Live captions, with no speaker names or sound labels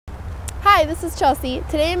Hi, this is Chelsea.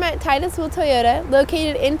 Today I'm at Titus-Will Toyota,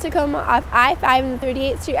 located in Tacoma off I-5 and the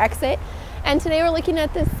 38th Street exit. And today we're looking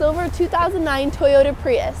at this silver 2009 Toyota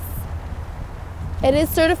Prius. It is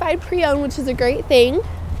certified pre-owned, which is a great thing.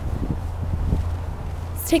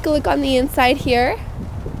 Let's take a look on the inside here.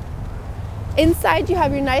 Inside you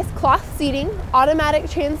have your nice cloth seating, automatic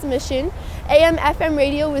transmission, AM/FM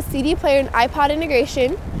radio with CD player and iPod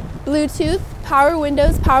integration, Bluetooth, power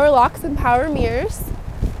windows, power locks, and power mirrors.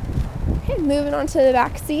 Okay, moving on to the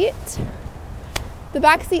back seat. The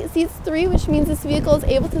back seat seats 3, which means this vehicle is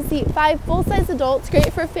able to seat 5 full-size adults,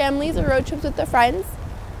 great for families or road trips with their friends.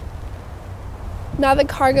 Now the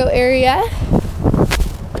cargo area.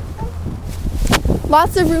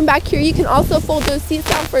 Lots of room back here. You can also fold those seats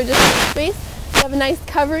down for additional space. You have a nice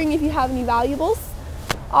covering if you have any valuables.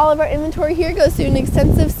 All of our inventory here goes through an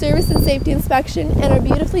extensive service and safety inspection and are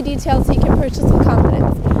beautifully detailed so you can purchase with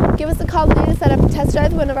confidence. Give us a call today to set up a test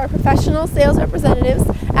drive with one of our professional sales representatives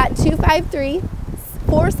at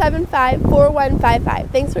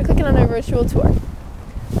 253-475-4155. Thanks for clicking on our virtual tour.